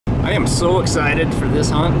I am so excited for this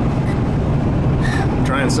hunt. I'm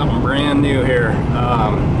trying something brand new here.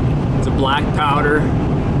 It's a black powder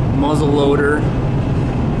muzzleloader,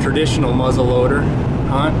 traditional muzzleloader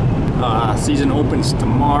hunt. Season opens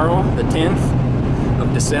tomorrow, the 10th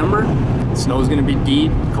of December. Snow's gonna be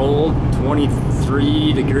deep, cold,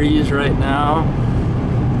 23 degrees right now.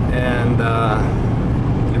 And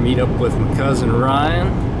gonna meet up with my cousin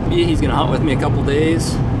Ryan. He's gonna hunt with me a couple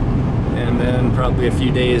days, and then probably a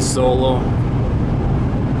few days solo.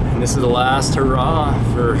 And this is the last hurrah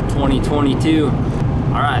for 2022. All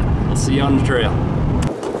right, we'll see you on the trail.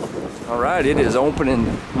 All right, it is opening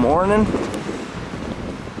morning.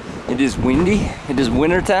 It is windy, it is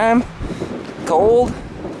winter time, cold,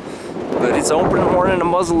 but it's opening morning of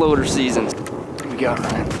muzzleloader season. What we got,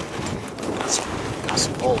 Ryan? Got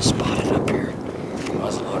some bulls spotted up here.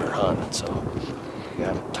 Muzzleloader hunting, so we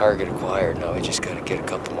got a target acquired. Now we just got to get a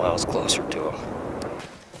couple miles closer to them.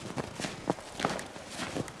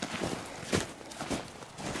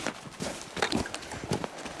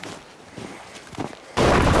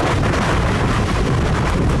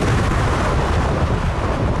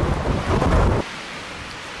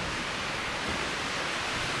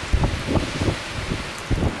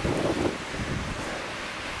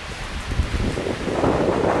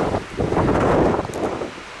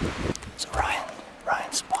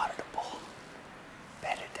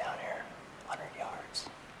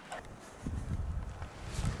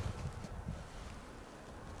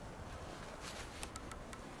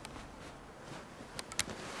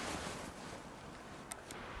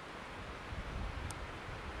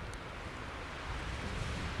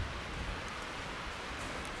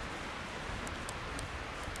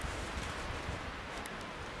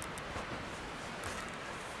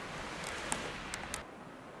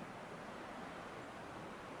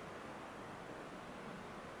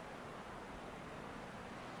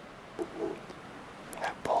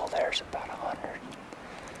 That bull there's about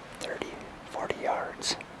 130, 40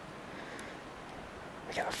 yards.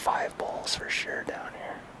 We got 5 bulls for sure down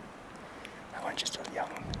here. That one's just a young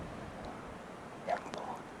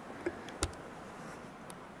bull.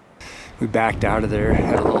 We backed out of there,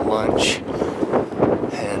 had a little lunch,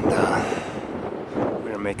 and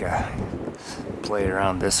we're gonna make a play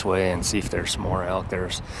around this way and see if there's more out there.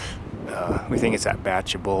 We think it's that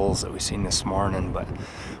batch of bulls that we seen this morning, but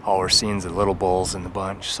all we're seeing is the little bulls in the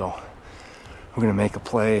bunch. So we're gonna make a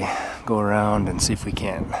play, go around and see if we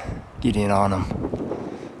can't get in on them.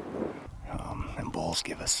 And bulls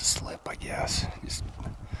give us the slip, I guess.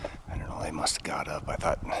 I don't know, they must have got up. I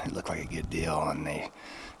thought it looked like a good deal, and they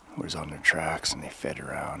was on their tracks and they fed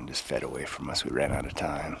around, just fed away from us. We ran out of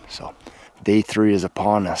time. So day 3 is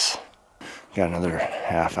upon us. Got another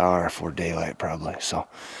half hour before daylight probably. So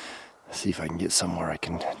see if I can get somewhere I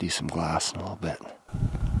can do some glass in a little bit.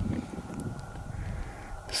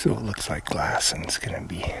 So it looks like glassing's gonna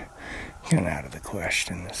be kind of out of the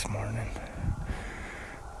question this morning.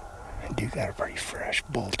 I do got a pretty fresh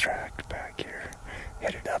bull track back here,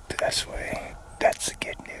 headed up this way. That's the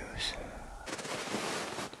good news.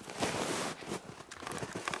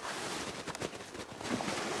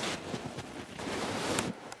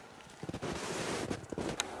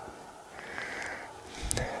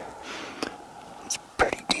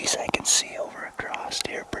 I can see over across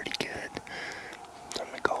here pretty good. So I'm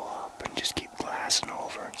gonna go up and just keep glassing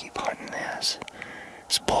over and keep hunting this.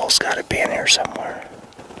 This bull's gotta be in here somewhere.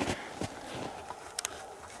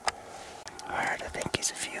 Alright, I think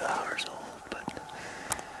he's a few hours old, but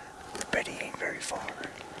I bet he ain't very far.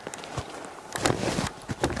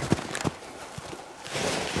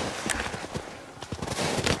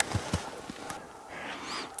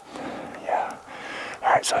 Yeah.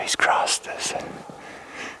 Alright, so he's crossed this.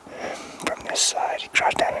 From this side, he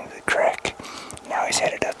crossed down into the creek. Now he's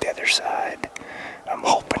headed up the other side. I'm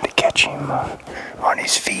hoping to catch him on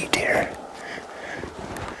his feet here.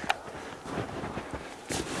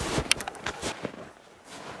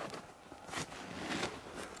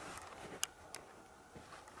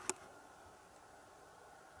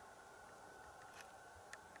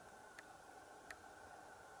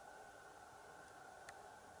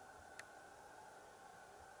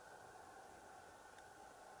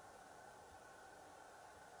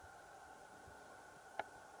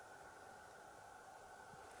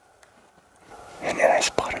 And then I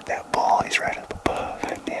spotted that bull. He's right up above.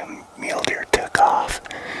 And damn mule deer took off.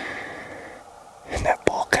 And that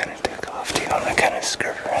bull kind of took off too. I'm gonna kind of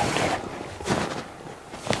skirt around here.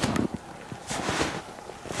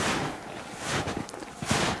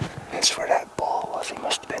 That's where that bull was. He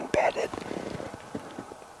must have been bedded.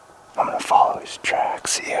 I'm gonna follow his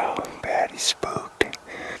tracks, see how bad he's spooked.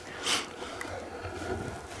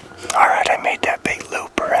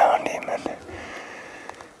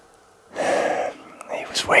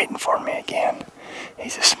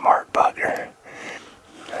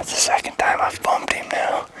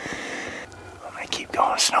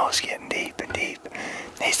 hole's getting deep and deep.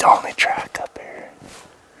 He's the only track up here.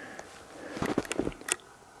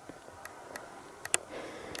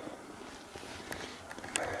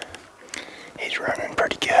 He's running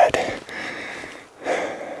pretty good.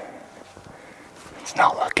 It's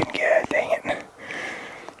not looking good, dang it.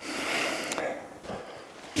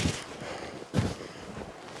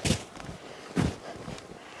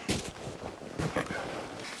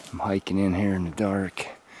 I'm hiking in here in the dark,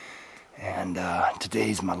 and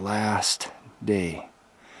today's my last day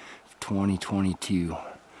of 2022.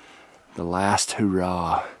 The last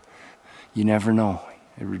hurrah. You never know.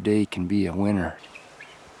 Every day can be a winner.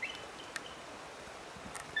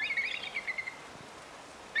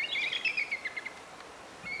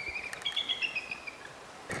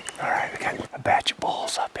 Alright, we got a batch of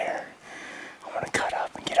bulls up here. I'm gonna cut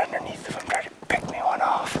up and get underneath of them, try to pick me one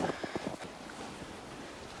off.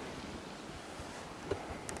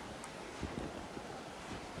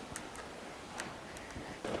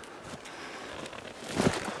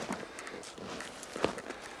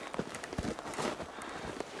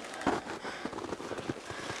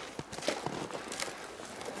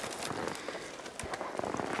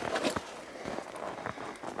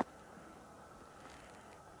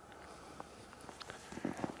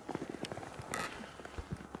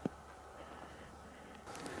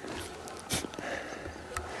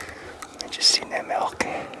 Just seen that milk.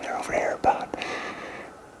 They're over here about,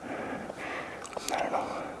 I don't know,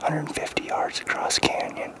 150 yards across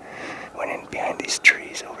canyon. Went in behind these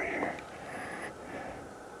trees over here.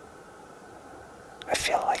 I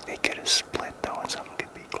feel like they could have split though, and something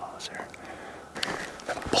could be closer.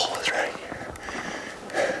 The bull is right here.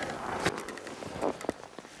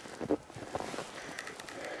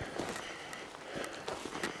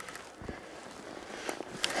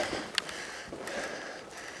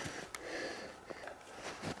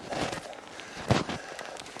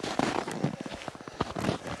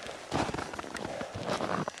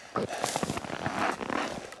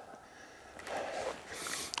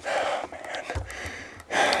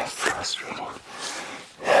 Frustrating.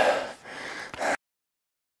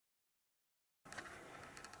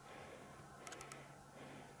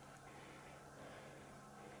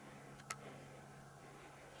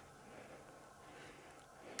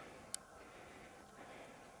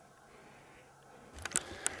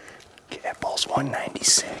 Okay, that ball's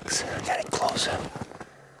 196. Got it close up.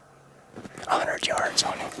 100 yards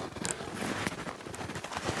on it.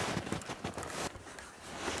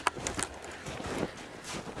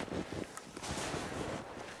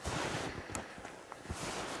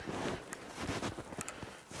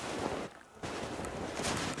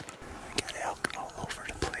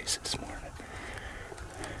 This morning.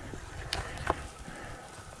 I'm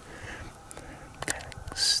kind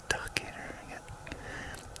of stuck in her.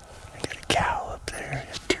 I got a cow up there.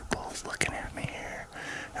 There's two bulls looking at me here.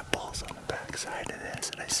 That bull's on the back side of this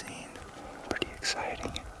that I seen. Pretty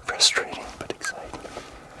exciting. Frustrating, but exciting.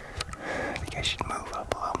 I think I should move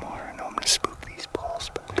up a lot more. I know I'm going to spook these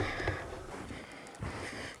bulls, but...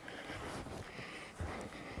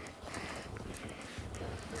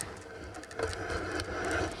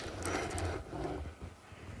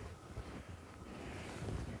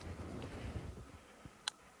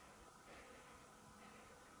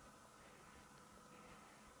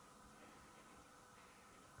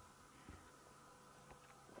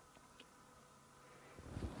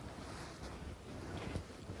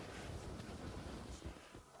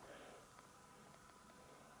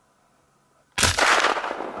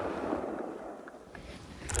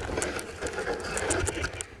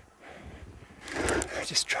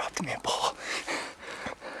 just dropped me a ball.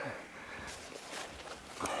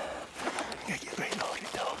 I gotta get reloaded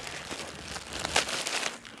though.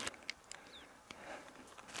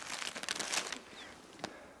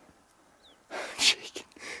 I'm shaking.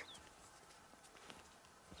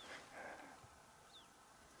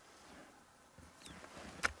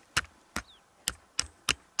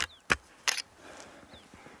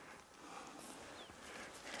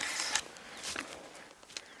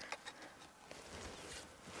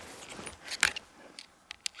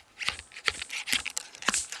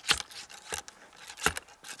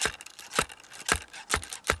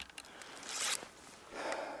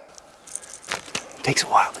 Takes a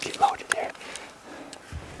while to get loaded there.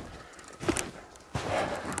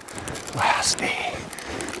 Last day.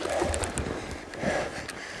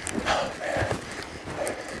 Oh man.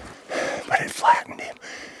 But it flattened him.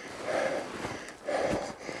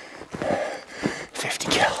 50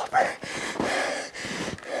 caliber.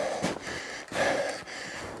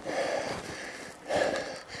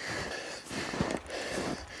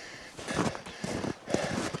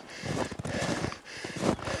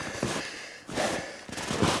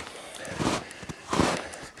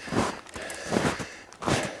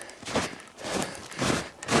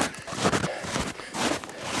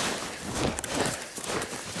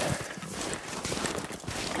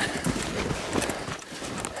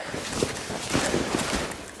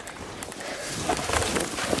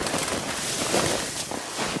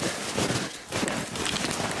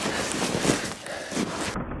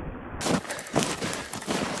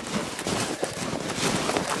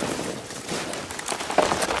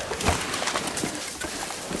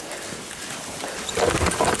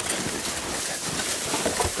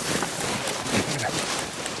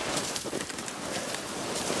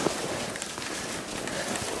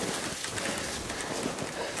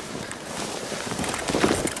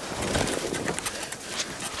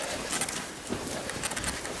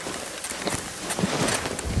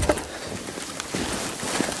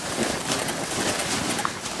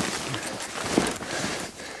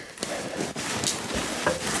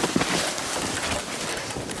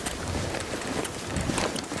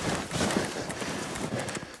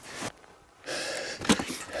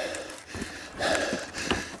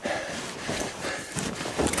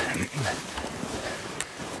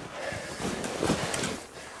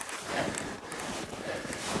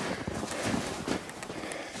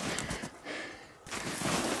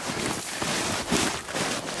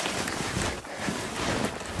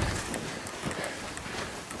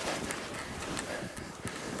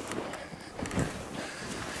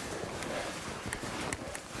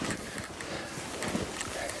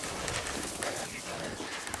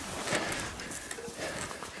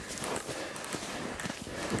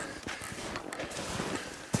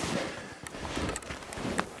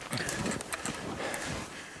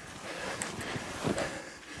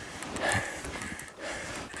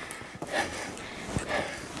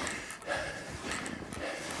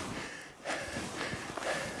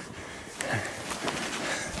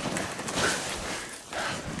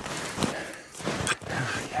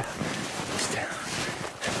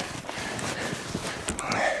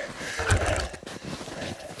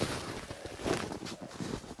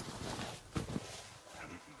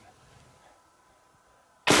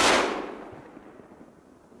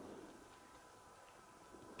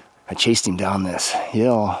 I chased him down this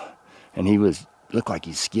hill, and he looked like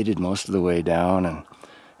he skidded most of the way down,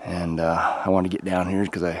 and I wanted to get down here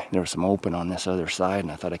because there was some open on this other side,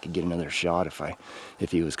 and I thought I could get another shot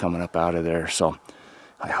if he was coming up out of there. So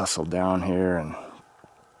I hustled down here, and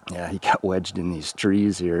yeah, he got wedged in these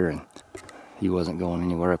trees here, and he wasn't going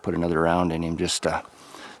anywhere. I put another round in him just to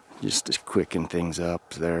quicken things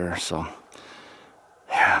up there. So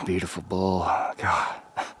yeah, beautiful bull. God,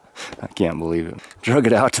 I can't believe it. Drug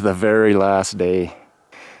it out to the very last day.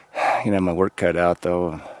 I'm gonna have my work cut out though,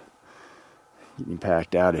 and getting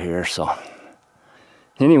packed out of here. So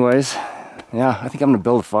anyways, yeah, I think I'm gonna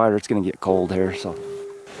build a fire. It's gonna get cold here, so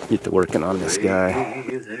get to working on this guy.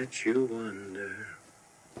 The way that you wonder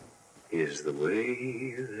is the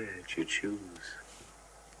way that you choose.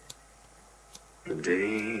 The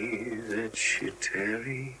day that you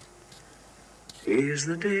tarry is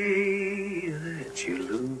the day that you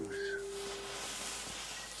lose.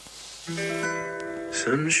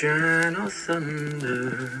 Sunshine or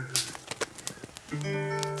thunder,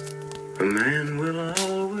 a man will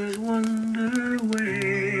always wonder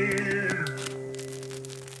where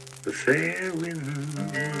the fair wind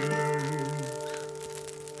blows.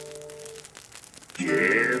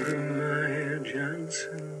 Jeremiah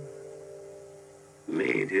Johnson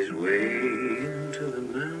made his way into the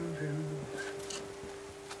mountains.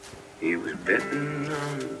 He was betting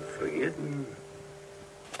on forgetting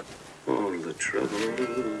all the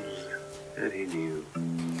troubles that he knew.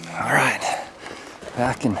 All right,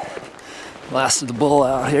 back and last of the bull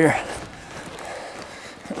out here.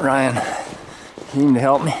 Ryan came to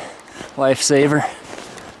help me, lifesaver.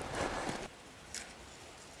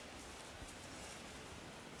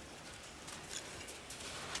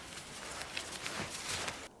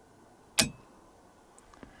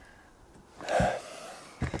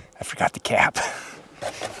 I forgot the cap.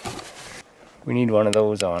 We need one of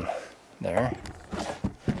those on there.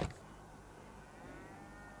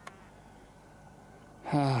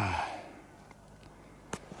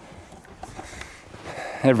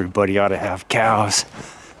 Everybody ought to have cows.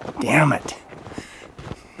 Damn it.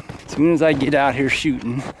 As soon as I get out here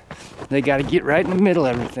shooting, they got to get right in the middle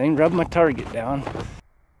of everything, rub my target down,